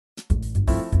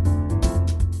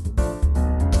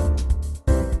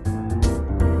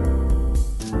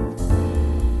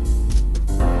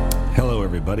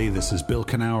everybody. This is Bill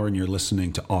Knauer, and you're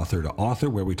listening to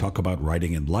Author2Author, where we talk about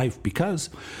writing and life, because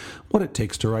what it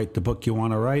takes to write the book you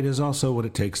want to write is also what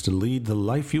it takes to lead the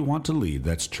life you want to lead.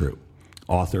 That's true.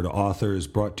 Author2Author is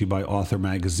brought to you by Author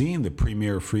Magazine, the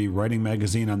premier free writing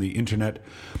magazine on the internet,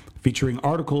 featuring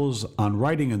articles on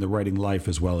writing and the writing life,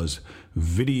 as well as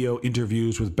video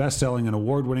interviews with best-selling and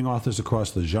award-winning authors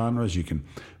across the genres. You can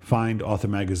find Author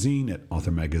Magazine at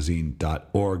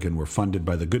authormagazine.org, and we're funded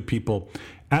by the good people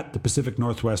at the Pacific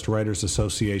Northwest Writers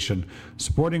Association,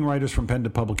 supporting writers from pen to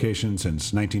publication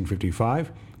since 1955.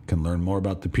 You can learn more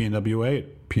about the PNWA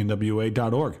at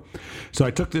pnwa.org. So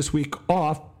I took this week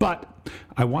off, but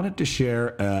I wanted to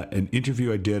share an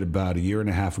interview I did about a year and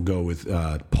a half ago with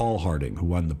Paul Harding, who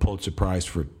won the Pulitzer Prize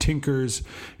for Tinkers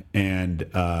and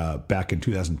back in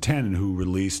 2010, and who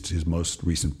released his most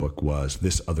recent book was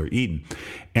This Other Eden.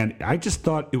 And I just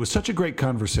thought it was such a great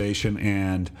conversation,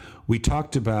 and we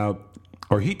talked about,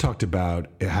 or he talked about,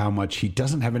 how much he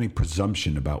doesn't have any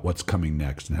presumption about what's coming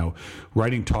next, and how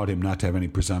writing taught him not to have any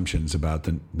presumptions about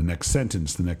the next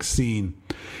sentence, the next scene.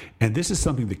 And this is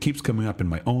something that keeps coming up in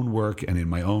my own work and in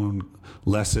my own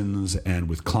lessons and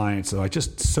with clients. So I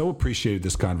just so appreciated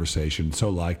this conversation, so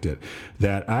liked it,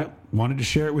 that I wanted to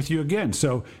share it with you again.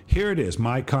 So here it is,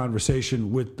 my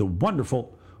conversation with the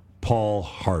wonderful Paul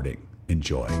Harding.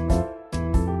 Enjoy.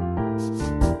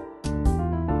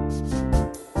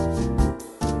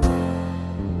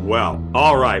 Well,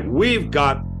 all right. We've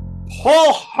got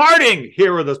Paul Harding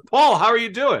here with us. Paul, how are you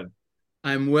doing?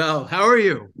 I'm well. How are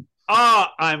you?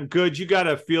 I'm good. You got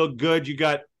to feel good. You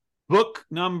got book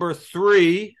number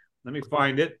 3. Let me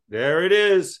find it. There it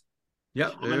is.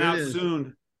 Yep. Coming out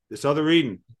soon. This Other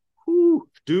Eden. Whew,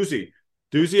 doozy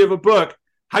of a book.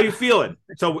 How you feeling?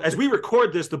 So as we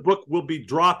record this, the book will be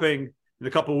dropping in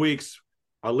a couple of weeks.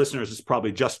 Our listeners, it's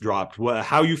probably just dropped. Well,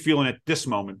 how are you feeling at this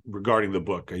moment regarding the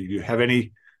book? Do you have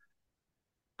any...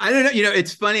 I don't know.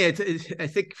 It's funny. I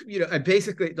think, I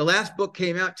basically, the last book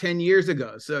came out 10 years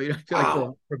ago. So, I feel like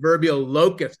the proverbial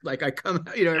locust, like I come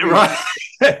out, right.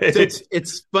 So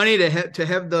it's funny to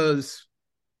have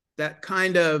that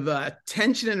kind of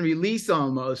tension and release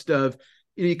almost of,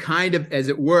 you kind of, as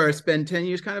it were, spend 10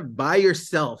 years kind of by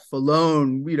yourself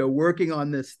alone, working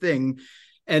on this thing.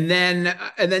 And then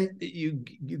you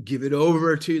give it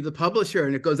over to the publisher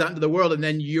and it goes out into the world, and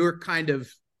then you're kind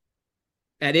of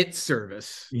at its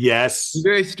service. Yes.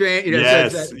 Very strange.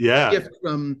 Yes. So yeah. Gift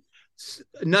from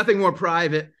nothing more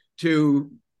private to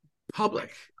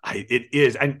public. It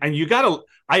is. And you got to,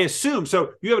 I assume,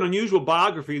 so you have an unusual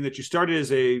biography in that you started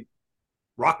as a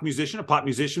rock musician, a pop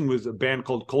musician with a band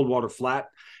called Coldwater Flat.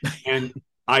 And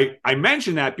I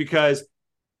mention that because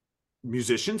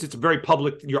musicians, it's a very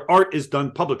public, your art is done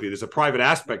publicly. There's a private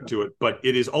aspect to it, but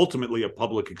it is ultimately a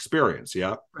public experience.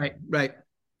 Yeah. Right.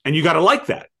 And you got to like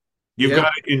that. You've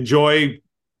got to enjoy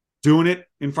doing it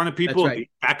in front of people, right.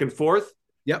 Back and forth.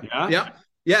 Yep.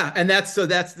 Yeah. And that's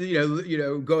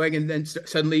going, and then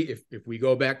suddenly if we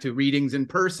go back to readings in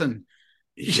person,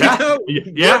 work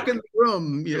in the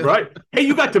room. Right. Hey,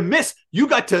 you got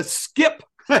to skip.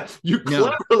 You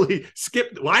cleverly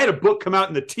skipped. Well, I had a book come out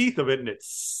in the teeth of it and it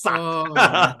sucked.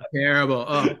 Oh, terrible.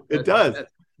 Oh, it does.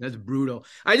 That's brutal.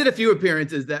 I did a few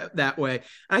appearances that way.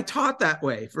 I taught that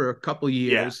way for a couple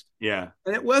years. Yeah.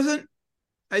 And it wasn't,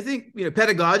 I think,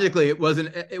 pedagogically, it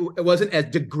wasn't as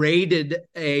degraded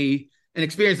an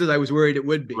experience as I was worried it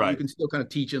would be. Right. You can still kind of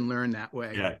teach and learn that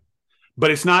way. Yeah. But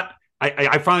it's not,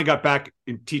 I finally got back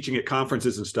in teaching at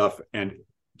conferences and stuff, and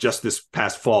just this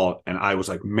past fall, and I was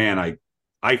like, man,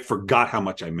 I forgot how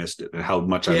much I missed it and how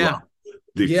much I loved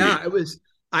the theater. It was.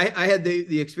 I had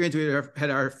the experience. We had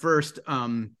our first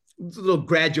little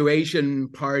graduation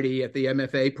party at the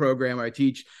MFA program where I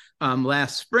teach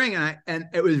last spring, and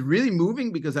it was really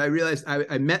moving because I realized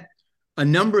I met a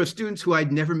number of students who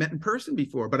I'd never met in person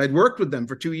before, but I'd worked with them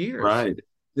for 2 years. Right.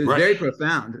 It was very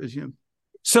profound. It was,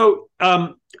 So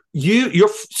you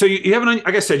have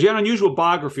like I said, you have an unusual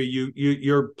biography.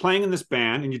 You're playing in this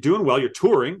band and you're doing well. You're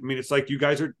touring. I mean, it's like you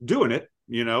guys are doing it.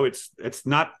 It's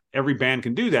not every band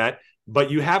can do that.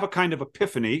 But you have a kind of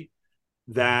epiphany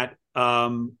that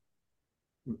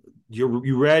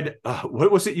you read.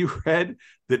 What was it you read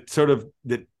that sort of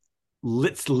that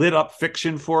lit up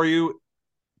fiction for you?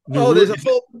 There's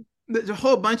a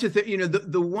whole bunch of things.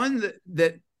 The one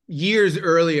that years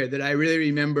earlier that I really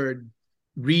remembered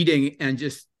reading and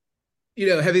just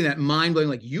having that mind blowing,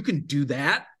 like, you can do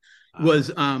that,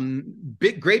 was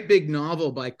great big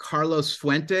novel by Carlos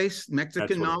Fuentes,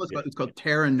 Mexican novelist. It's called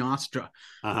Terra Nostra.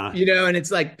 And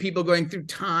it's like people going through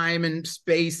time and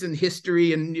space and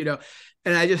history, and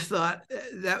and I just thought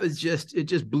it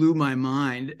just blew my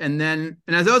mind. And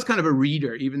as I was kind of a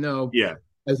reader, even though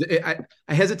I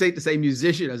hesitate to say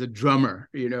musician as a drummer,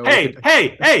 Hey.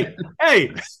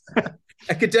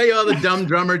 I could tell you all the dumb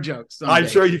drummer jokes someday. I'm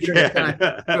sure you can.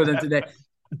 For them today.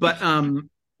 But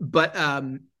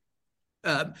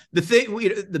the thing,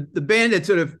 the band had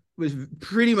sort of was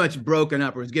pretty much broken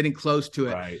up or was getting close to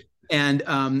it. Right.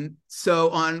 And so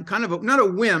on kind of not a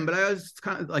whim, but I was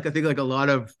kind of like, I think like a lot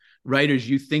of writers,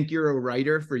 you think you're a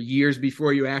writer for years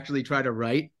before you actually try to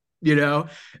write. You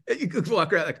could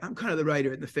walk around like, I'm kind of the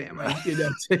writer in the family.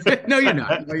 No, you're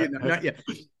not. No, you're not yet.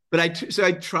 But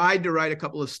I tried to write a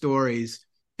couple of stories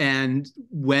and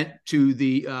went to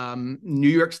the New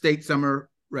York State Summer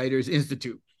Writers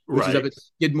Institute, which is up at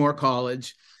Skidmore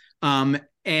College.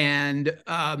 And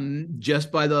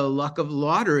just by the luck of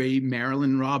lottery,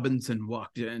 Marilyn Robinson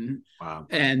walked in. Wow.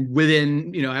 And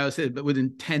within, I always say, but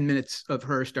within 10 minutes of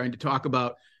her starting to talk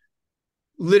about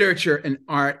literature and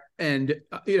art, and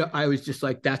I was just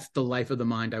like, that's the life of the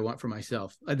mind I want for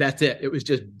myself. That's it. It was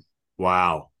just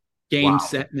game,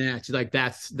 set, match. Like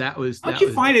that was. How do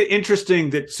you find it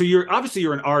interesting that? So you're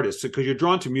an artist because you're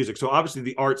drawn to music. So obviously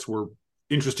the arts were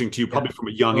interesting to you probably from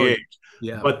a young age.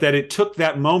 Yeah. But that it took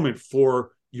that moment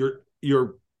for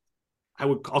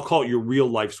I'll call it your real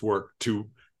life's work to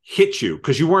hit you,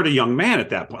 because you weren't a young man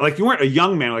at that point. Like you weren't a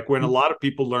young man. Like when a lot of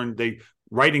people learn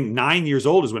writing 9 years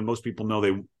old is when most people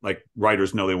know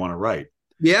writers know they want to write.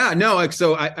 Yeah, no. Like,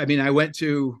 so I mean, I went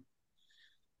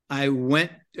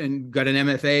and got an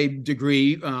MFA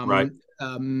degree. Right.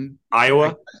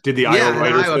 Iowa did the Iowa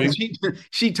writers thing.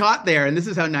 She taught there, and this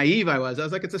is how naive I was. I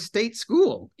was like, "It's a state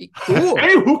school. Cool.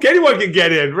 Anyone can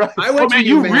get in." Right?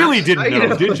 You really didn't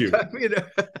know, did you?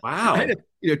 Wow. I had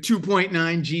 2.9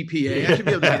 GPA. I should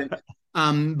be able to get it.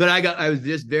 But I was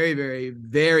just very, very,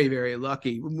 very, very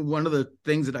lucky. One of the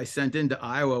things that I sent into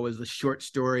Iowa was the short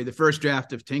story, the first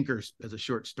draft of Tinkers as a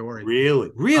short story. Really?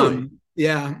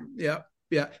 Yeah.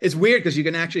 It's weird because you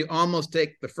can actually almost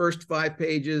take the first 5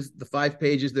 pages, the 5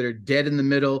 pages that are dead in the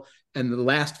middle, and the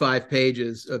last 5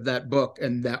 pages of that book,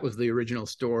 and that was the original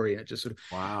story. And it just sort of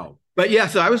wow. But yeah,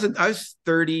 so I was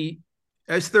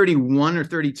 31 or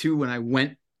 32 when I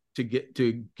went to get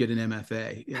an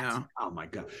MFA. Oh my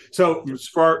God. So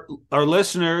for our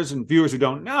listeners and viewers who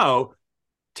don't know,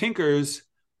 Tinkers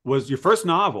was your first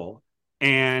novel,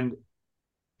 and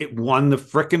it won the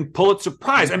frickin' Pulitzer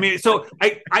Prize. I mean, so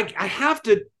I'm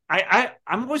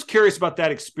always curious about that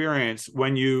experience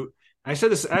when asked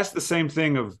the same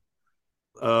thing of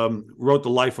wrote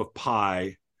The Life of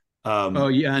Pi.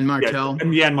 And Martell.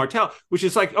 And Martell, which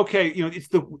is like, okay, it's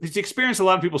the experience a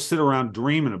lot of people sit around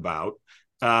dreaming about.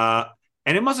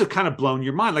 And it must have kind of blown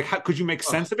your mind. Like, how could you make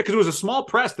sense of it? Because it was a small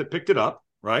press that picked it up,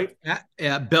 right?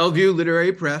 Yeah, Bellevue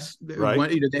Literary Press.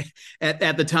 Right. They,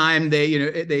 at the time,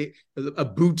 they a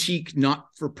boutique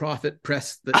not-for-profit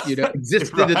press that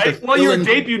existed. Right? Well, you're a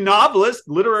debut novelist,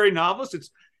 literary novelist. It's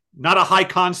not a high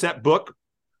concept book.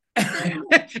 and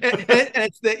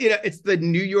it's the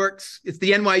New York's, it's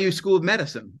the NYU School of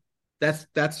Medicine. That's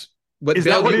what is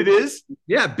Bellevue, that what it is?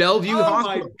 Yeah, Bellevue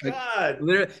Hospital. Oh my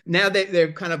God! Now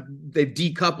they've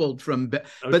decoupled from, but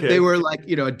they were like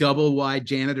a double wide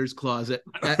janitor's closet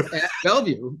at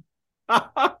Bellevue.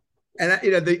 And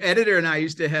the editor and I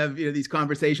used to have these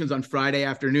conversations on Friday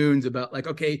afternoons about like,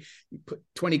 okay, you put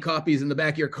 20 copies in the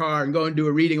back of your car and go and do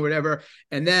a reading or whatever,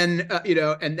 and then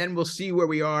and then we'll see where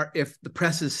we are if the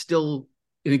press is still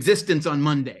in existence on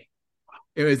Monday.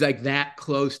 It was like that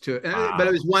close to it, but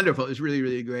it was wonderful. It was really,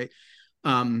 really great.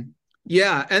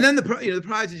 Yeah, and then the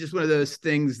prize is just one of those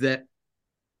things that,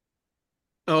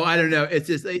 I don't know. It's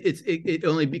just it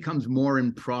only becomes more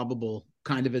improbable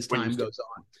kind of as time goes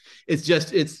on. It's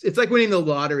just it's like winning the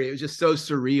lottery. It was just so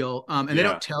surreal. And they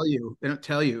don't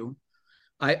tell you.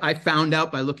 I found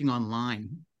out by looking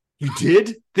online. You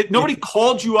did? Nobody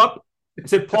called you up and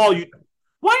said, Paul,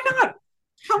 why not?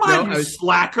 Come on, you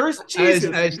slackers.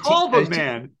 Jesus, call the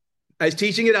man. I was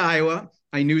teaching at Iowa.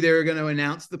 I knew they were going to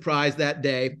announce the prize that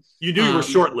day. You knew you were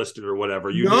shortlisted or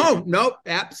whatever. No,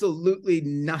 absolutely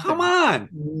nothing. Come on.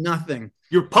 Nothing.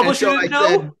 Your publisher didn't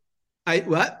know? I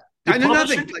know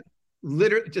nothing. Like,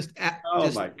 literally just.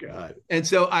 My God. And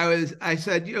so I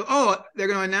said, they're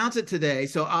going to announce it today.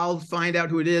 So I'll find out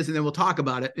who it is and then we'll talk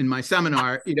about it in my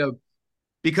seminar,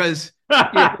 because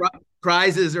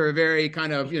prizes are a very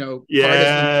kind of,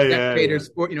 spectator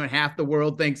sport, and half the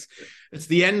world thinks it's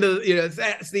the end of,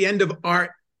 it's the end of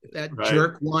art. That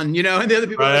jerk won, and the other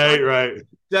people. Right.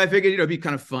 So I figured, it'd be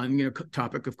kind of fun,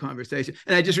 topic of conversation.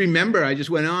 And I just remember, I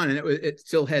just went on and it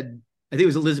still had, I think it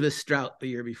was Elizabeth Strout the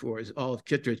year before, is Olive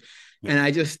Kittredge. And I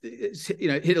just,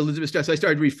 hit Elizabeth Strout. So I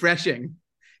started refreshing.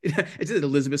 It said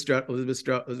Elizabeth Strout,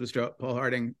 Paul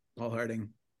Harding.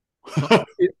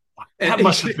 And, that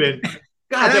must have been, God, and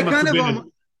that I must kind have of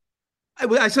been.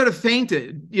 I sort of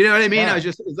fainted, you know what I mean? Yeah. It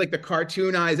was like the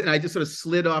cartoon eyes, and I just sort of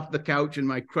slid off the couch in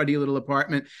my cruddy little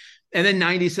apartment. And then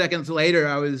 90 seconds later,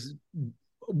 I was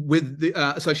with the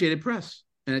Associated Press,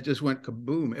 and it just went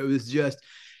kaboom. It was just,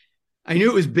 I knew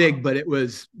it was big, but it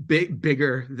was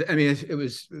bigger. I mean, it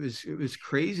was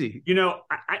crazy. You know,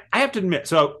 I have to admit,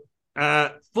 so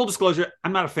full disclosure,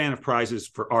 I'm not a fan of prizes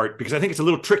for art because I think it's a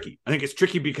little tricky. I think it's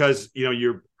tricky because, you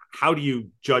know, how do you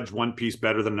judge one piece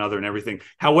better than another and everything?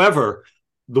 However,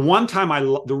 one of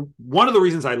the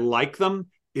reasons I like them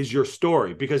is your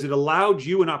story, because it allowed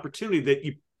you an opportunity that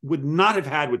you would not have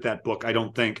had with that book, I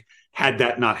don't think, had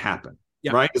that not happened.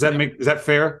 Yeah. Right? Is that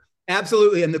fair?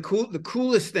 Absolutely. And the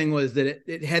coolest thing was that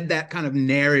it had that kind of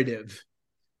narrative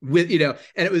with, you know,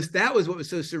 and that was what was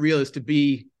so surreal, is to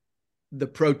be the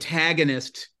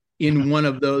protagonist in one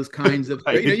of those kinds of,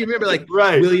 right. You know, you remember like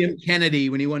William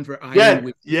Kennedy when he won for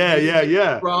Iowa.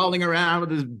 Yeah. Crawling around with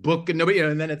his book and nobody, you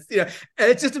know, and then it's, you know, and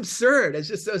it's just absurd. It's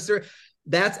just so absurd.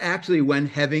 That's actually when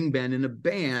having been in a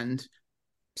band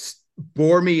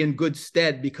bore me in good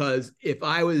stead, because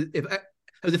I was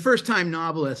a first time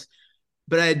novelist,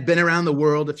 but I had been around the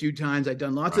world a few times. I'd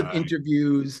done lots of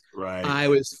interviews. Right. I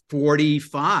was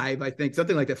 45, I think,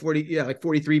 something like that.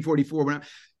 43, 44.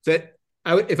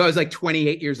 If I was like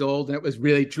 28 years old and it was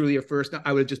really truly a first,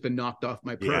 I would have just been knocked off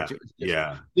my perch.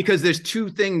 Because there's two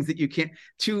things that you can't,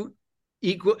 two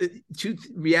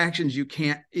reactions you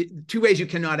can't, two ways you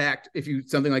cannot act if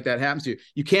something like that happens to you.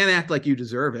 You can't act like you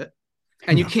deserve it.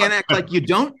 And you can't act like you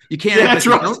don't. You can't act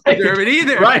like you don't deserve it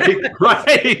either.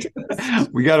 Right.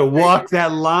 We got to walk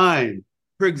that line.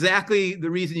 For exactly the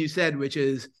reason you said, which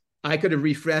is I could have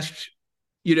refreshed,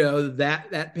 you know,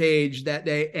 that page that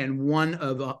day, and one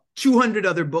of 200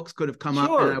 other books could have come up,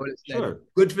 and I would have said,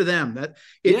 good for them. That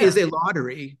it is a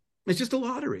lottery. It's just a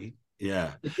lottery.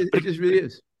 Yeah. It just really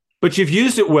is. But you've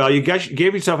used it well. You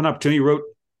gave yourself an opportunity. You wrote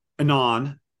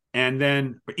Enon, and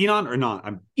then Enon or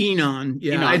Enon? Enon.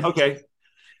 Yeah. Enon. Okay.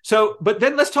 So, but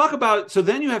then let's talk about, so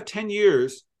then you have 10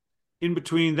 years in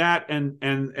between that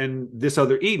and this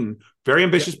other Eden. Very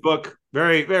ambitious book,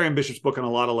 very, very ambitious book on a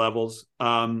lot of levels.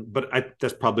 But I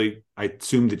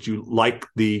assume that you like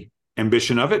the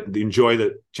ambition of it, enjoy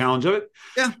the challenge of it.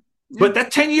 Yeah. But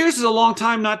that 10 years is a long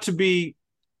time not to be,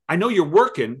 I know you're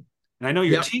working and I know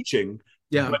you're teaching,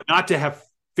 but not to have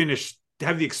finished, to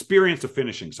have the experience of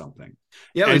finishing something.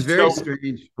 Yeah, it was very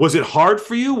strange. Was it hard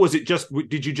for you? Was it just,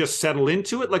 did you just settle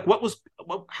into it? Like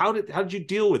how did you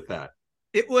deal with that?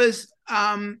 It was,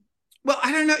 well,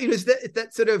 I don't know. You know,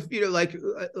 that sort of, you know, like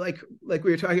we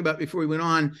were talking about before we went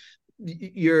on,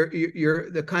 you're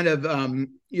the kind of,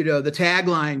 you know, the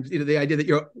tagline, you know, the idea that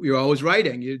you're always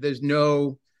writing. There's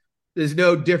no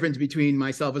difference between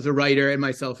myself as a writer and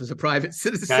myself as a private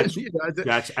citizen.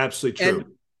 That's absolutely true.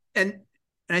 And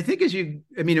I think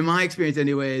in my experience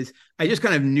anyways, I just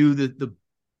kind of knew that the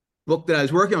book that I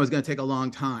was working on was going to take a long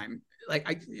time.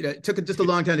 Like it took just a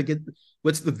long time to get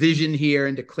what's the vision here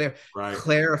and to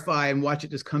clarify and watch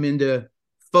it just come into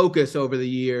focus over the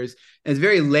years. And it's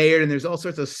very layered and there's all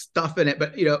sorts of stuff in it,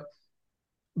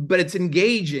 but it's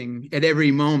engaging at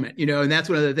every moment, you know, and that's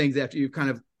one of the things after you've kind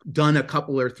of done a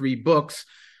couple or three books,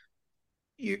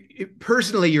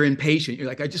 personally, you're impatient. You're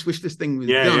like, I just wish this thing was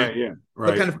done. Yeah. Right.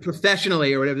 But kind of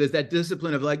professionally or whatever, there's that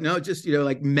discipline of like, no, just, you know,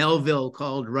 like Melville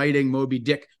called writing Moby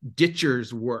Dick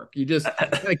ditcher's work. You just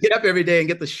get up every day and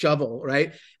get the shovel,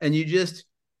 right? And and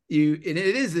it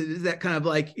is that kind of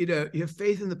like, you know, you have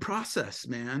faith in the process,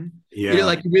 man. Yeah. You know,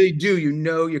 like you really do, you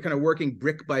know, you're kind of working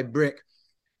brick by brick.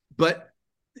 But,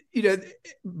 you know,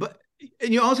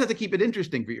 and you also have to keep it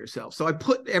interesting for yourself. So I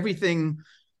put everything.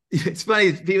 It's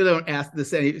funny, people don't ask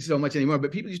this so much anymore,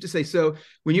 but people used to say, so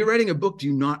when you're writing a book, do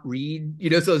you not read? You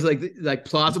know, so it's like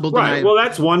plausible. Right. Well,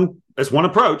 that's one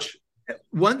approach.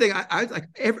 One thing I was like,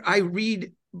 I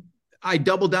read, I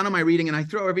double down on my reading and I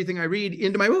throw everything I read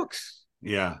into my books.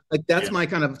 Yeah. Like that's my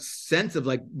kind of sense of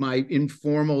like my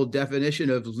informal definition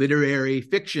of literary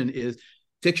fiction is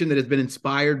fiction that has been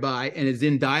inspired by and is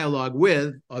in dialogue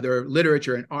with other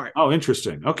literature and art. Oh,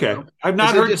 interesting. Okay. You know? I've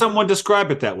not heard someone describe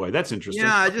it that way. That's interesting.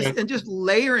 Yeah, just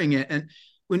layering it. And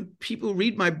when people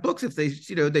read my books, if they,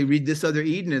 you know, they read This Other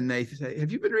Eden and they say,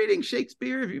 have you been reading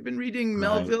Shakespeare? Have you been reading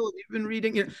Melville? Have you been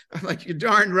reading, you know, I'm like, you're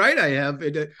darn right I have.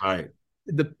 Right.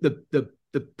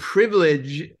 The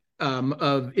privilege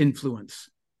of influence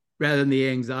rather than the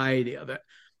anxiety of it.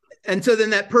 And so then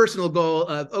that personal goal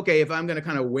of, okay, if I'm going to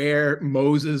kind of wear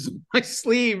Moses on my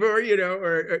sleeve or, you know,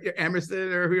 or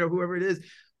Emerson or whoever it is,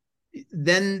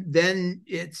 then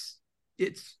it's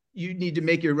you need to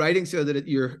make your writing so that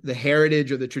the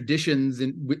heritage or the traditions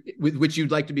with which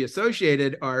you'd like to be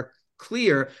associated are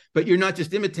clear, but you're not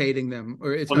just imitating them,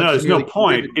 or it's well, no, there's no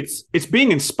point. It's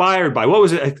being inspired by, what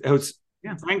was it?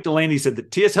 Frank Delaney said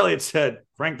that T.S. Eliot said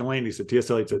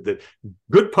that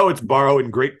good poets borrow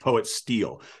and great poets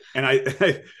steal. And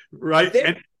right.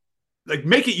 And like,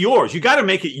 make it yours. You got to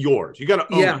make it yours. You got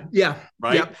to own it. Yeah.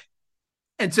 Right. Yeah.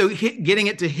 And so getting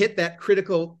it to hit that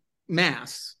critical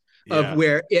mass of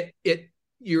where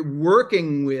you're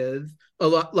working with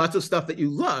lots of stuff that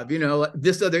you love.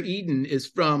 This Other Eden is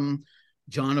from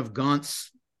John of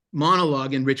Gaunt's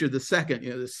monologue in Richard II,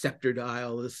 the scepter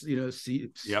dial, this,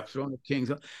 throne of kings.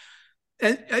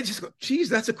 And I just go, geez,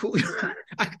 that's a cool,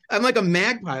 I'm like a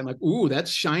magpie. I'm like, ooh,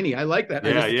 that's shiny. I like that.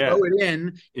 I just throw it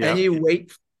in and you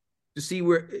wait to see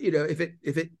where, if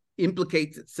it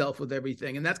implicates itself with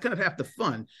everything. And that's kind of half the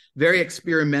fun, very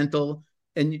experimental.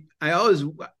 And I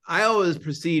always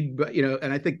proceed, but,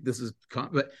 and I think this is,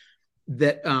 but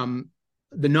that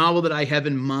the novel that I have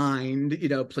in mind,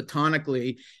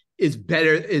 platonically, is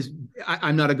better,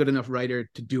 I'm not a good enough writer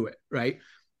to do it, right?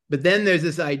 But then there's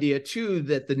this idea too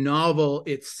that the novel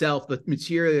itself, the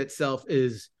material itself,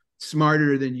 is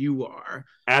smarter than you are.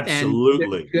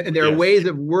 Absolutely. And there are ways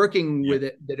of working with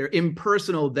it that are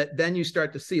impersonal, that then you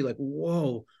start to see like,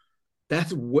 whoa,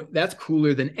 that's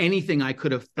cooler than anything I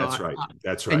could have thought.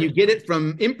 That's right. And you get it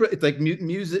from it's like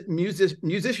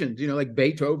musicians, like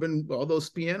Beethoven, all those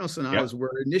piano sonatas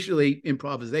were initially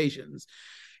improvisations.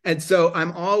 And so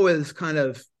I'm always kind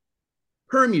of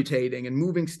permutating and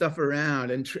moving stuff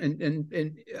around and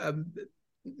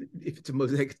if it's a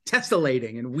mosaic,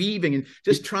 tessellating and weaving and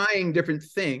just trying different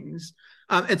things.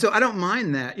 And so I don't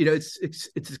mind that, it's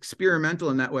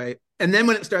experimental in that way. And then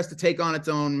when it starts to take on its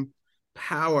own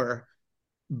power,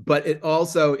 but it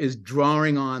also is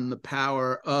drawing on the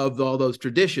power of all those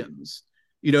traditions,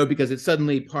 because it's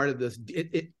suddenly part of this,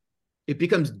 it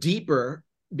becomes deeper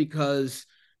because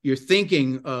you're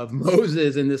thinking of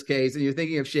Moses in this case, and you're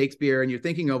thinking of Shakespeare, and you're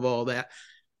thinking of all that.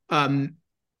 And,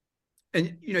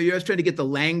 you're always trying to get the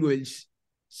language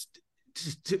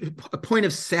to a point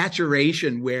of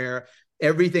saturation where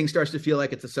everything starts to feel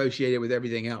like it's associated with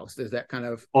everything else. There's that kind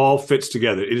of all fits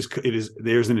together. It is.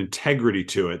 There's an integrity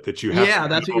to it that you have. Yeah,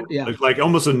 that's what like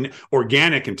almost an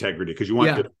organic integrity, because you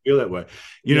want it to feel that way.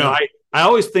 I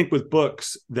always think with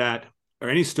books or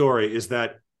any story is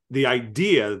that the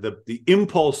idea, the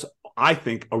impulse, I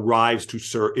think, arrives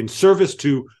in service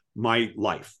to my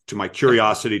life, to my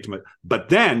curiosity, but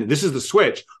then this is the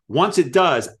switch. Once it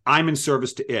does, I'm in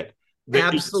service to it.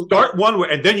 Absolutely. Start one way,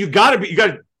 and then you got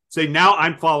to say, now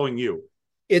I'm following you,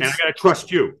 and I got to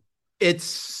trust you.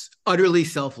 It's utterly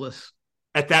selfless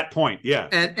at that point. Yeah.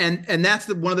 And that's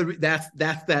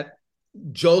that's that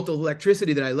jolt of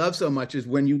electricity that I love so much, is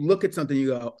when you look at something, you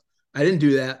go, I didn't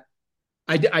do that.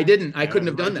 I didn't. I couldn't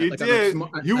have done that. You did.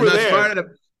 You were there. Smart enough.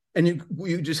 And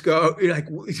you just go, you're like,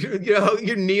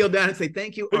 you kneel down and say,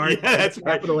 thank you, Art. Yeah, that's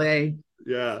capital right. A.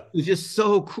 Yeah. It's just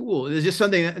so cool. There's just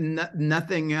something that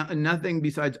nothing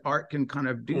besides art can kind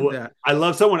of do that. I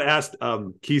love, someone asked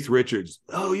Keith Richards,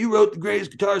 oh, you wrote the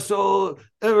greatest guitar solo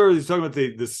ever. He's talking about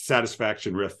the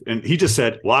Satisfaction riff. And he just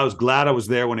said, well, I was glad I was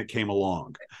there when it came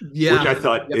along. Yeah. Which I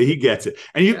thought, he gets it.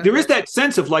 And there is that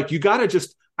sense of like, you got to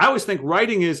just, I always think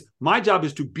writing is, my job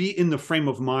is to be in the frame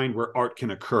of mind where art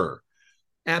can occur.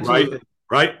 Absolutely.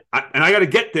 Right. And I got to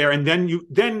get there. And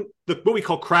then what we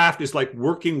call craft is like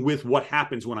working with what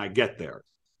happens when I get there.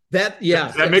 Does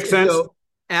that make sense? So,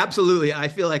 absolutely. I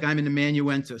feel like I'm an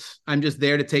amanuensis. I'm just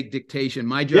there to take dictation.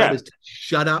 My job is to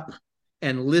shut up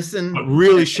and listen. But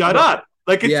really shut up.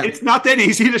 Like it's not that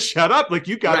easy to shut up. Like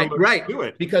you got to do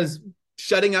it. Because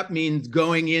shutting up means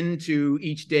going into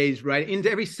each day's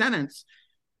into every sentence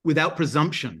without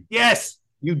presumption. Yes.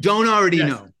 You don't already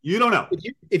know. You don't know.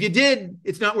 If you did,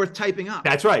 it's not worth typing up.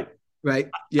 That's right. Right.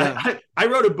 Yeah. I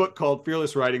wrote a book called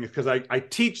Fearless Writing because I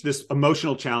teach this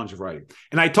emotional challenge of writing.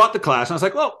 And I taught the class, and I was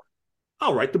like, well,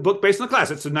 I'll write the book based on the class.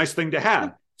 It's a nice thing to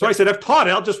have. So I said, I've taught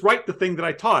it. I'll just write the thing that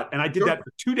I taught. And I did that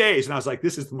for 2 days. And I was like,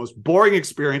 this is the most boring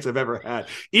experience I've ever had.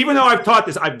 Even though I've taught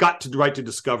this, I've got to write to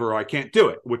discover, or I can't do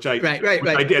it, which I did.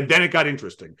 And then it got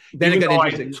interesting.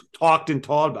 I talked and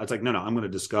taught about it. It's like, no, I'm going to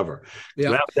discover.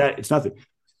 Yeah. So that, it's nothing.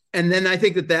 And then I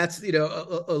think that's,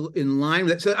 in line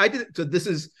with it. So I did. So this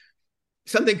is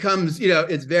something comes,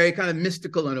 it's very kind of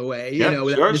mystical in a way,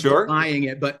 without mystifying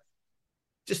it, but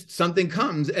just something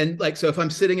comes. And like, so if I'm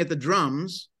sitting at the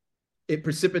drums, it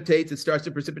starts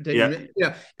to precipitate.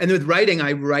 Yeah. And with writing,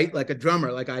 I write like a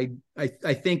drummer. Like I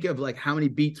think of like how many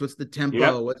beats, what's the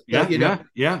tempo? Yeah.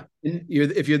 And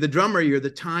if you're the drummer, you're the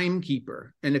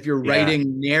timekeeper. And if you're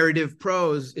writing narrative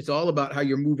prose, it's all about how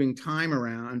you're moving time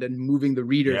around and moving the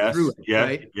reader through it. Yeah.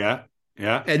 Right? Yeah.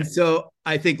 Yeah. And so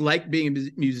I think, like being a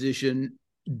musician,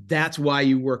 that's why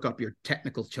you work up your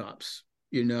technical chops,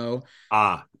 you know?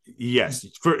 Yes.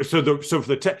 For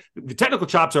the technical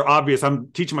chops are obvious. I'm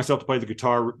teaching myself to play the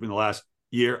guitar in the last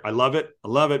year. I love it.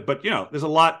 But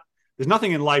there's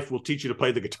nothing in life will teach you to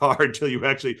play the guitar until you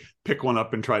actually pick one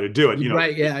up and try to do it.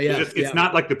 Right. Yeah. Yeah. It's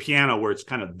not like the piano where it's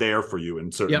kind of there for you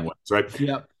in certain ways, right?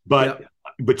 Yeah. But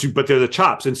they're the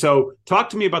chops. And so talk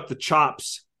to me about the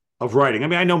chops of writing. I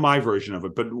mean, I know my version of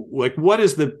it, but like, what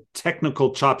is the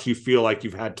technical chops you feel like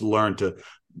you've had to learn to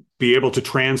be able to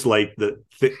translate the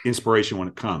inspiration when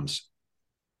it comes?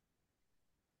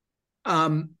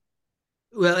 Well,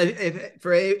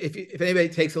 if anybody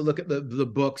takes a look at the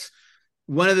books,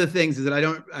 one of the things is that I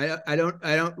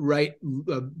don't write.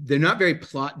 They're not very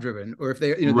plot driven, or if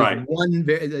they, right.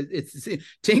 It's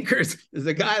Tinkers. There's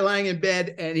a guy lying in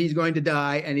bed and he's going to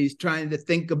die, and he's trying to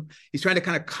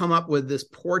kind of come up with this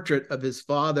portrait of his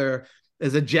father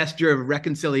as a gesture of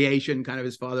reconciliation. Kind of,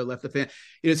 his father left the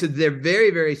family, so they're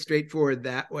very, very straightforward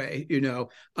that way,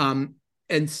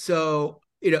 and so.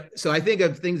 So I think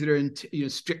of things that are in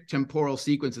strict temporal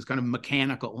sequence as kind of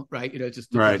mechanical, right?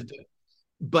 Just right.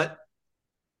 But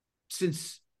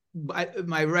since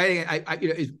my writing,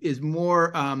 is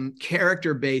more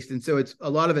character based, and so it's a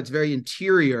lot of it's very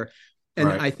interior, and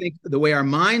right. I think the way our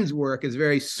minds work is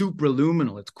very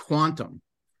supraluminal. It's quantum,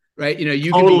 right?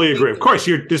 You totally agree. Of course,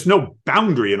 there's no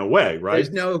boundary in a way, right? There's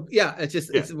no, it's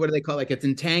just it's what do they call it? Like, it's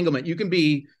entanglement. You can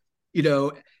be,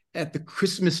 at the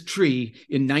Christmas tree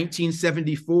in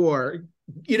 1974,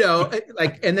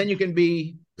 and then you can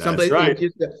be somebody. Right.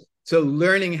 So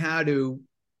learning how to,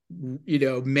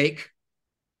 make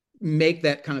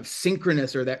that kind of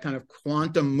synchronous or that kind of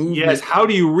quantum movement. Yes. How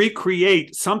do you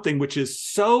recreate something which is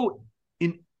so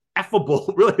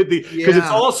ineffable, really? Because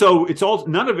it's all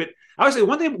none of it. I would say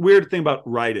weird thing about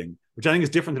writing, which I think is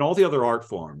different than all the other art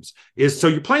forms, is so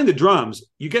you're playing the drums,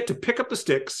 you get to pick up the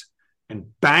sticks and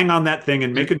bang on that thing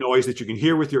and make a noise that you can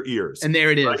hear with your ears. And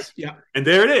there it is. Right? Yeah. And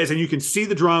there it is. And you can see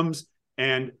the drums.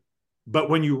 But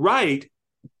when you write,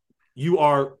 you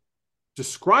are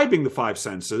describing the five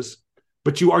senses,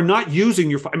 but you are not using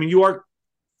you are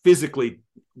physically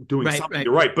doing something. Right.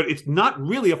 You're right. But it's not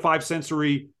really a five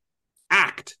sensory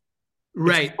act.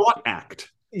 Right. It's a thought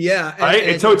act. Yeah. Right.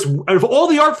 And so it's, of all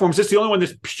the art forms, it's the only one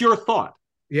that's pure thought.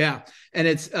 Yeah. And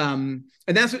it's,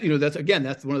 and that's what,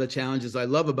 that's one of the challenges I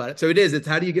love about it. So it's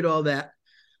how do you get all that,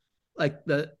 like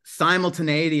the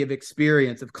simultaneity of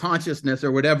experience, of consciousness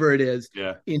or whatever it is,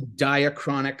 in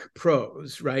diachronic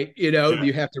prose, right?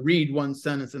 You have to read one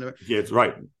sentence. It's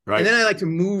right. And then I like to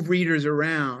move readers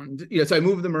around, so I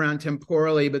move them around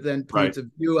temporally, but then points of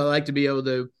view, I like to be able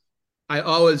to, I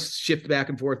always shift back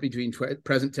and forth between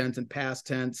present tense and past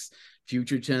tense,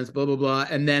 future tense, blah, blah, blah.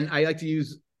 And then I like to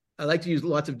use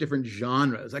lots of different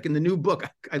genres. Like in the new book,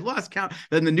 I lost count.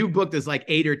 But in the new book, there's like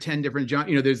 8 or 10 different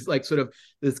genres. There's like sort of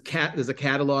there's a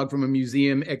catalog from a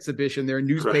museum exhibition. There are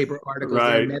newspaper articles,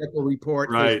 there are medical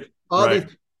reports, all these.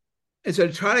 And so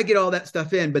to try to get all that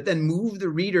stuff in, but then move the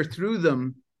reader through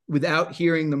them without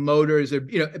hearing the motors, or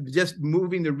just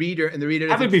moving the reader, and the reader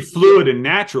have it be fluid and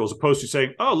natural, as opposed to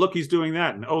saying, "Oh, look, he's doing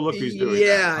that," and "Oh, look, he's doing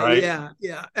that." Right?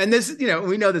 Yeah. And this,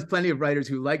 we know there's plenty of writers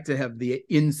who like to have the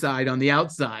inside on the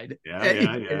outside. At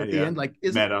the end, like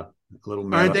meta, a little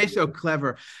meta. Aren't they so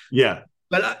clever? Yeah.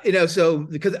 But so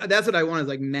because that's what I want is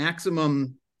like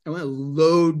maximum. I want to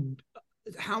load.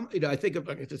 How I think of,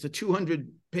 like, if it's a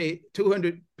 200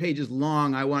 pages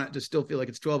long, I want it to still feel like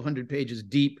it's 1,200 pages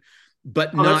deep,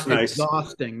 but not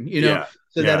exhausting,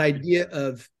 So that idea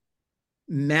of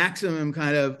maximum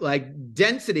kind of like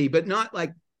density, but not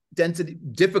like density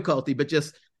difficulty, but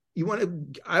just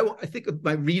I think of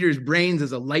my readers' brains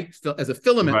as a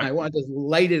filament. Right. I want to just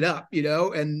light it up,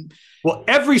 and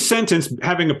every sentence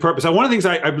having a purpose. One of the things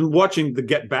I've been watching the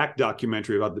Get Back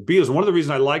documentary about the Beatles. And one of the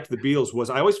reasons I liked the Beatles was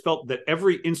I always felt that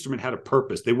every instrument had a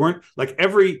purpose. They weren't like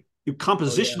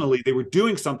compositionally, they were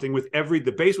doing something with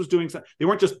the bass was doing something. They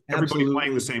weren't just everybody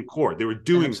playing the same chord. They were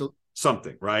doing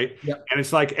something, right? Yep. And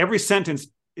it's like every sentence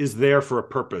is there for a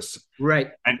purpose.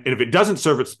 Right. And if it doesn't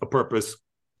serve a purpose,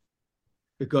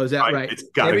 it goes out right. It's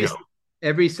got to go.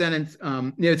 Every sentence,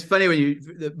 it's funny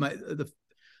when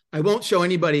I won't show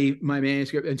anybody my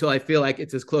manuscript until I feel like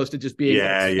it's as close to just being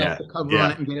the cover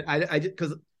on it and get it.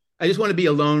 Because I just want to be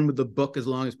alone with the book as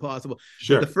long as possible.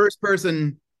 Sure. But the first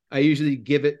person I usually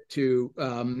give it to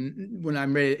when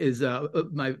I'm ready is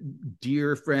my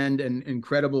dear friend and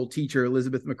incredible teacher,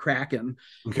 Elizabeth McCracken.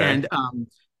 Okay. And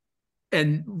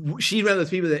she's one of those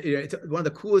people that, it's one of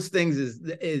the coolest things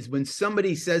is when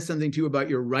somebody says something to you about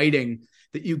your writing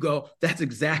that you go, that's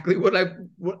exactly what I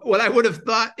would have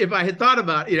thought if I had thought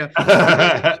about,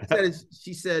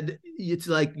 she said, it's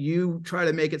like you try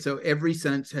to make it so every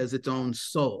sentence has its own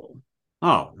soul.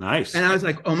 Oh, nice. And I was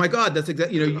like, oh my God, that's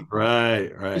exactly,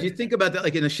 right. You think about that,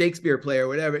 like in a Shakespeare play or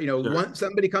whatever, sure.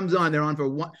 Somebody comes on, they're on for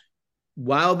one,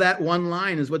 while that one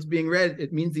line is what's being read,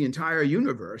 it means the entire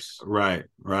universe. Right.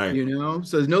 So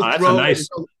there's no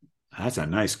that's a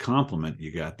nice compliment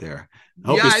you got there.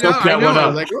 I know. I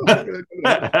was like,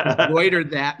 embroider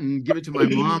that and give it to my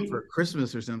mom for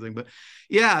Christmas or something. But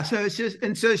yeah, so it's just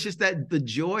that the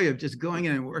joy of just going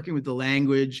in and working with the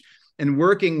language and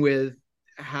working with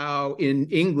how in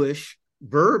English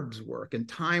verbs work and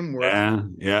time work.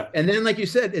 Yeah. And then, like you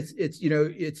said, you're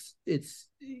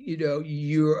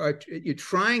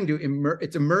trying to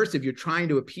it's immersive. You're trying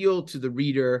to appeal to the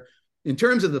reader in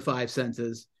terms of the five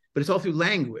senses, but it's all through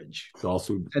language. It's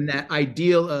also, and that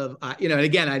ideal of, and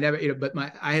again, I never, but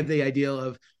I have the ideal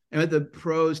of, I want the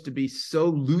prose to be so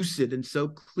lucid and so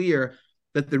clear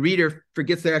that the reader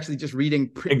forgets they're actually just reading.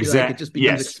 Exactly. Like it just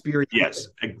becomes experience. Yes,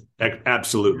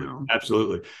 absolutely.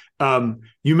 Absolutely.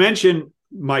 You mentioned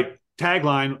my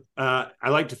tagline. I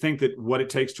like to think that what it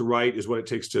takes to write is what it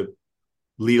takes to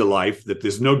lead a life, that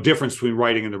there's no difference between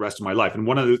writing and the rest of my life. And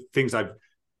one of the things I've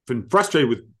been frustrated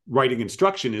with writing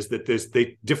instruction is that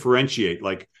they differentiate,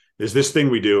 like there's this thing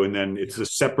we do and then it's a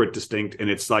separate, distinct, and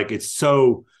it's like it's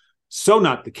so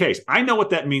not the case. I know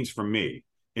what that means for me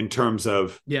in terms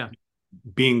of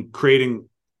creating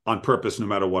on purpose no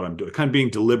matter what I'm doing, kind of being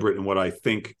deliberate in what I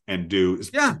think and do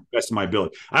is the best of my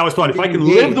ability. I always thought if I can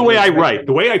live the way I write,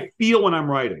 the way I feel when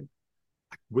I'm writing,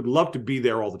 I would love to be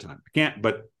there all the time. I can't,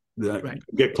 but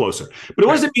get closer. But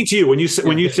what does it mean to you when you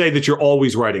say that you're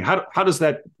always writing? What does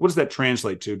that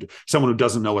translate to someone who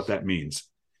doesn't know what that means?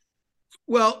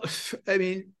 Well, I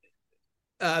mean,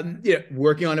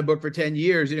 working on a book for 10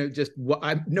 years, just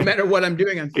no matter what I'm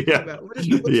doing, I'm thinking about what's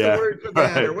the word for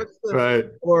that, or what's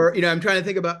the, or, I'm trying to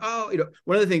think about,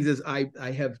 one of the things is I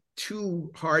have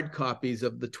 2 hard copies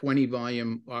of the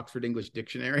 20-volume Oxford English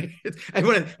Dictionary. I have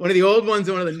one of the old ones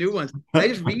and one of the new ones. I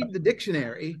just read the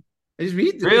dictionary.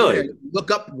 Dictionary, look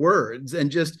up words,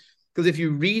 and just because if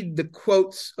you read the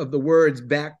quotes of the words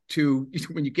back to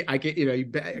when you I can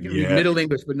read Middle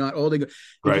English but not Old English,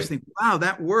 you just think, wow,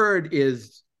 that word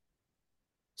is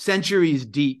centuries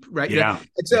deep, right? Yeah.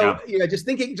 And so just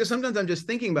sometimes I'm just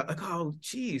thinking about like, oh,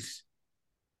 geez,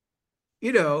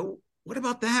 what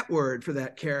about that word for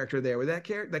that character there? Where that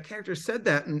character said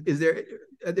that, and is there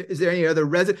any other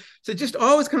resident? So just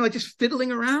always kind of like just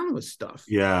fiddling around with stuff.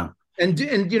 Yeah. And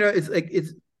it's like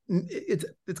it's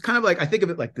kind of like I think of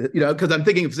it like this, because I'm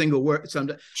thinking of single words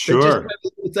sometimes. Sure.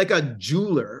 It's like a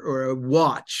jeweler or a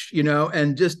watch,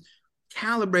 and just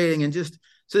calibrating and just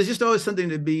so there's just always something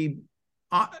to be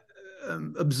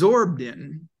absorbed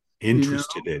in,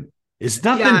 interested in. It's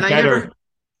nothing better.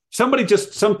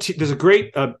 There's a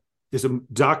great there's a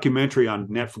documentary on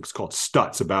Netflix called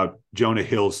Stutz about Jonah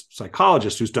Hill's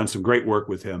psychologist who's done some great work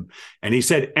with him. And he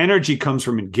said energy comes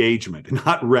from engagement,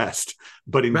 not rest,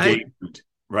 but engagement,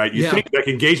 right? You think that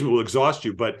engagement will exhaust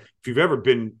you, but if you've ever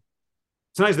been,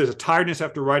 sometimes there's a tiredness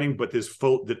after writing, but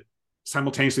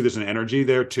simultaneously there's an energy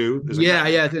there too. It's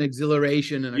an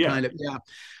exhilaration and a kind of,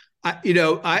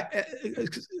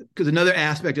 because another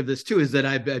aspect of this too is that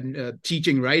I've been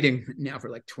teaching writing now for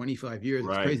like 25 years.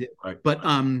 It's crazy. Right.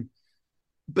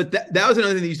 But that was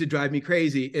another thing that used to drive me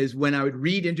crazy is when I would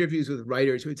read interviews with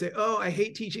writers who would say, oh, I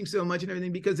hate teaching so much and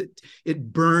everything because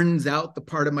it burns out the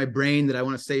part of my brain that I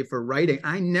want to save for writing.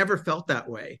 I never felt that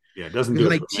way. Yeah, it doesn't do it.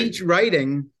 When I teach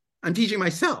writing, I'm teaching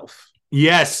myself.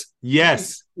 Yes.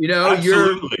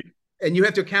 Absolutely. And you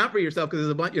have to account for yourself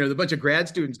because there's a bunch of grad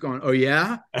students going, oh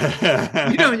yeah,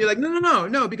 and you're like,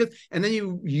 no, because, and then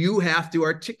you have to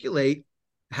articulate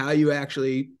how you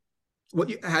actually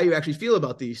feel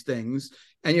about these things,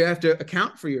 and you have to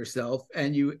account for yourself,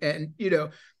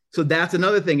 so that's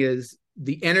another thing is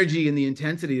the energy and the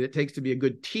intensity that it takes to be a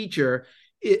good teacher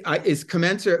is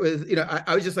commensurate with,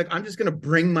 I was just like, I'm just going to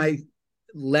bring my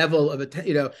level of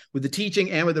with the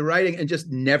teaching and with the writing and just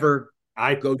never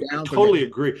go down. I totally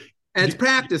agree. And it's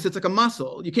practice. It's like a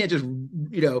muscle. You can't just,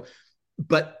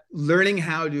 but learning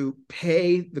how to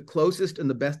pay the closest and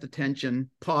the best attention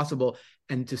possible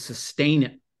and to sustain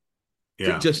it.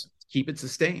 To just keep it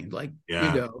sustained. Do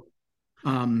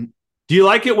you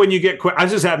like it when you get,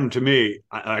 this has happened to me.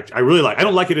 I really I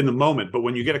don't like it in the moment, but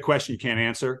when you get a question you can't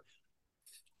answer,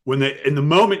 in the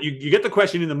moment you get the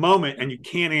question in the moment and you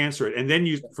can't answer it. And then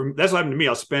that's what happened to me.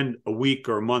 I'll spend a week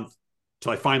or a month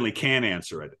till I finally can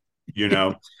answer it.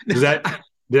 Does that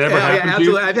did that ever happen to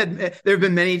absolutely. you? There have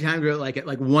been many times where like at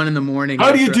like 1 a.m.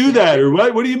 How do you do that? Or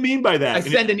what do you mean by that? I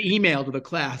send an email to the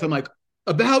class. I'm like,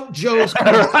 about Joe's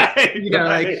right,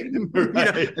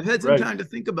 I've had some time to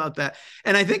think about that.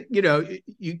 And I think,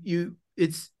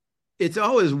 it's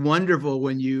always wonderful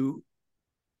when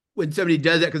somebody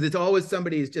does that, because it's always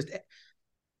somebody is just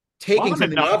taking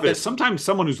something. A novice, sometimes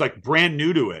someone who's like brand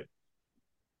new to it.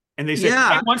 And they say,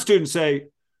 I had one student say,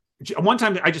 one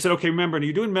time I just said, okay, remember,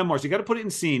 you're doing memoirs, you got to put it in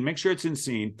scene, make sure it's in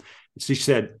scene. And she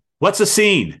said, what's a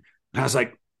scene? And I was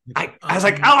like,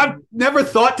 I've never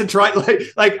thought to try,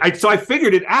 so I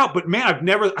figured it out, but man,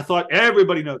 I thought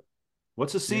everybody knows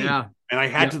what's a scene. Yeah. And I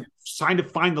had to try to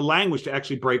find the language to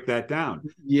actually break that down.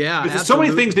 Yeah. Because there's so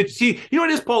many things that what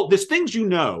it is, Paul, there's things that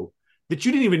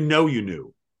you didn't even know you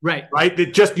knew. Right.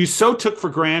 That just you so took for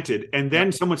granted. And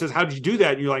then someone says, how did you do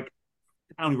that? And you're like,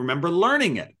 I don't even remember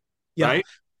learning it. Yeah. Right.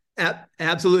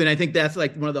 Absolutely. And I think that's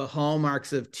like one of the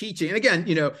hallmarks of teaching. And again,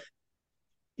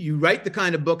 you write the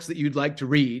kind of books that you'd like to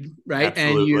read, right?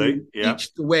 Absolutely. And you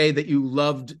teach the way that you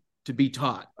loved to be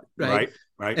taught, right?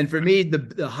 Right. And for me,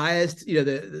 the highest,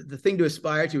 the thing to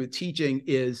aspire to with teaching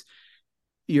is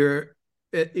your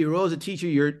role as a teacher.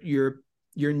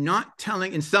 You're not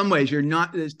telling, in some ways, you're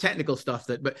not, there's technical stuff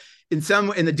but in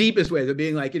the deepest ways of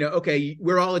being like, okay,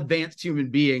 we're all advanced human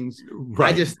beings.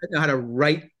 Right. I just know how to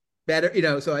write better,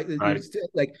 so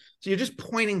you're just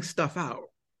pointing stuff out.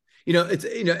 It's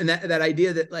and that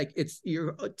idea that like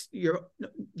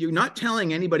you're not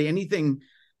telling anybody anything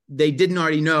they didn't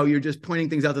already know. You're just pointing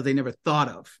things out that they never thought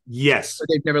of. Yes, or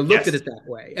they've never looked at it that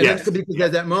way. And that's because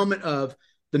there's that moment of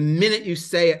the minute you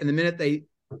say it and the minute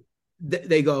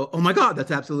they go, oh my God,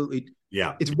 that's absolutely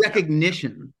it's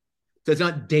recognition. So it's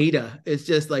not data. It's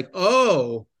just like,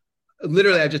 oh,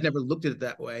 literally, I just never looked at it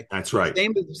that way. That's right.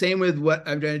 Same with what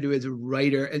I'm trying to do as a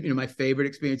writer. And my favorite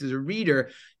experience as a reader,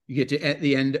 you get to at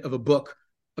the end of a book,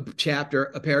 a chapter,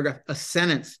 a paragraph, a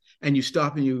sentence, and you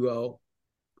stop and you go,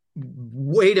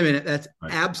 wait a minute, that's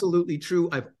absolutely true.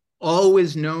 I've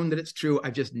always known that it's true.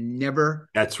 I've just never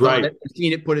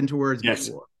seen it put into words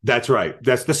before. That's right.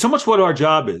 That's so much what our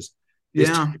job is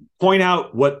to point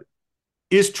out what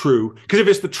is true. Because if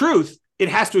it's the truth, it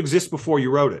has to exist before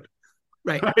you wrote it.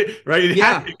 Right.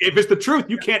 If it's the truth,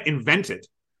 you can't invent it.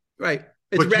 Right.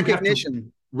 It's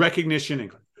recognition. Recognition.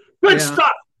 Good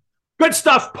stuff. Good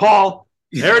stuff, Paul.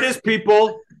 There it is,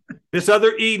 people. This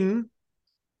other Eden.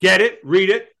 Get it. Read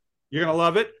it. You're going to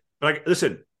love it. But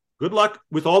listen, good luck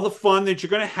with all the fun that you're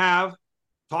going to have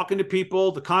talking to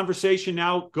people. The conversation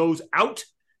now goes out.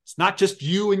 It's not just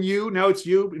you and you. Now it's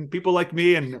you and people like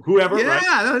me and whoever.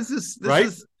 Yeah.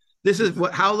 Right? This is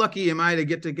how lucky am I to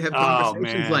get to have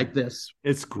conversations like this?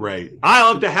 It's great. I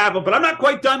love to have them, but I'm not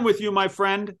quite done with you, my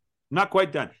friend. I'm not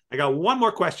quite done. I got one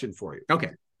more question for you.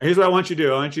 Okay. Here's what I want you to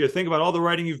do. I want you to think about all the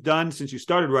writing you've done since you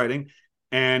started writing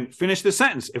and finish the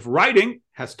sentence. If writing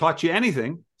has taught you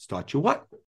anything, it's taught you what?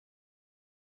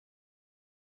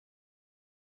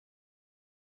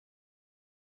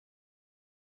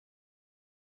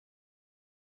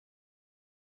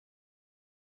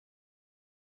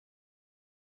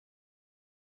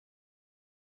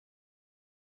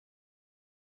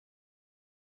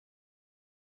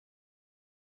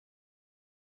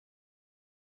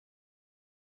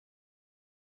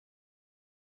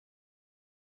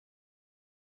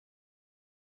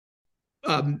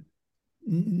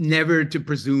 Never to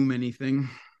presume anything.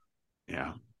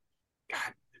 Yeah.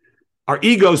 God. Our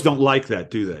egos don't like that,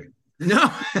 do they?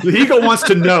 No. The ego wants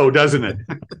to know, doesn't it?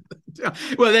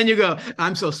 Well, then you go,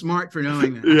 I'm so smart for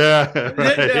knowing that. Yeah.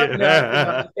 Right.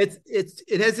 No.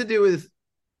 It has to do with,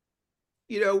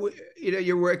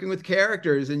 you're working with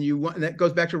characters and and that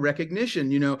goes back to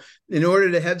recognition, in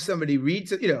order to have somebody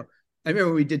read, I remember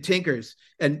when we did Tinkers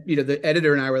and, the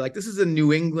editor and I were like, this is a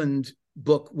New England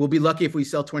book. We'll be lucky if we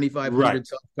sell 2,500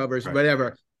 soft covers,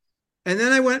 whatever. And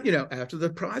then I went, after the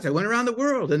prize, I went around the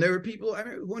world and there were people, I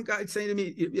remember one guy saying to me,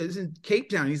 it was in Cape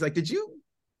Town. He's like, did you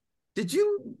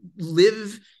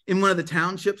live in one of the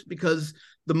townships? Because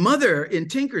the mother in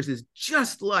Tinkers is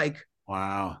just like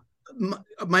my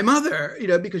mother,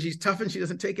 because she's tough and she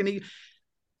doesn't take any.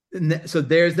 And so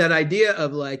there's that idea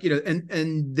of like,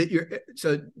 and that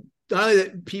so not only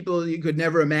that people you could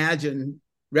never imagine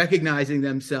recognizing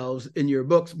themselves in your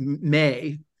books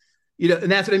may,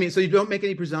 and that's what I mean. So you don't make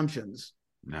any presumptions.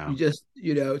 No. You just,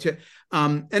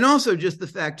 and also just the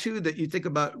fact too, that you think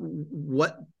about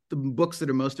what the books that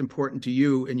are most important to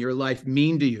you in your life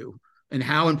mean to you and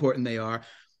how important they are.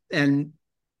 And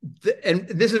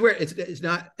this is where it's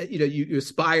not, you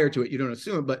aspire to it. You don't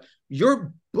assume it, but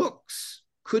your books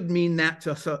could mean that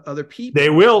to other people. They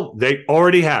will. They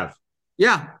already have.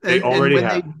 Yeah. They already when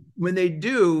have. when they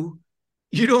do,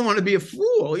 you don't want to be a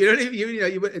fool. You know what I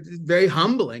mean? It's very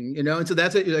humbling, and so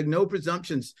that's it. You're like, no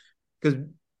presumptions, because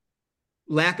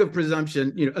lack of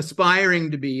presumption,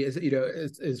 aspiring to be as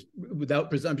without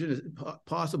presumption as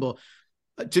possible,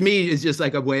 to me is just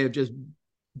like a way of just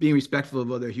being respectful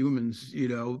of other humans,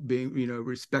 being,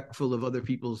 respectful of other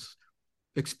people's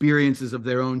experiences of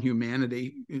their own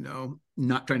humanity,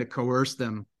 not trying to coerce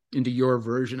them into your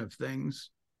version of things.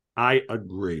 I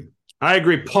agree.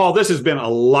 Paul, this has been a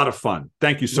lot of fun.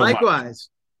 Thank you so much.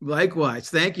 Likewise.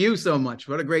 Thank you so much.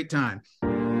 What a great time.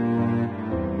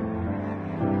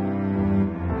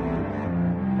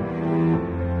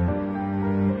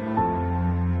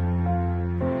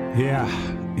 Yeah,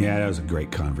 that was a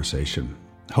great conversation.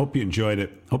 Hope you enjoyed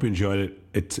it.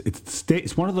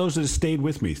 It's one of those that has stayed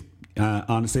with me,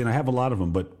 honestly, and I have a lot of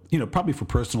them, but probably for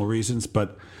personal reasons.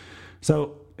 But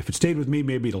so if it stayed with me,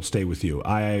 maybe it'll stay with you.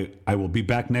 I will be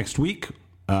back next week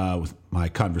with my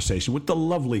conversation with the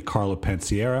lovely Carla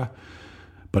Pensiera.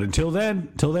 But until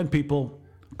then, people,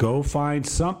 go find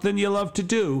something you love to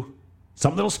do,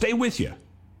 something that'll stay with you,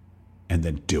 and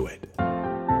then do it.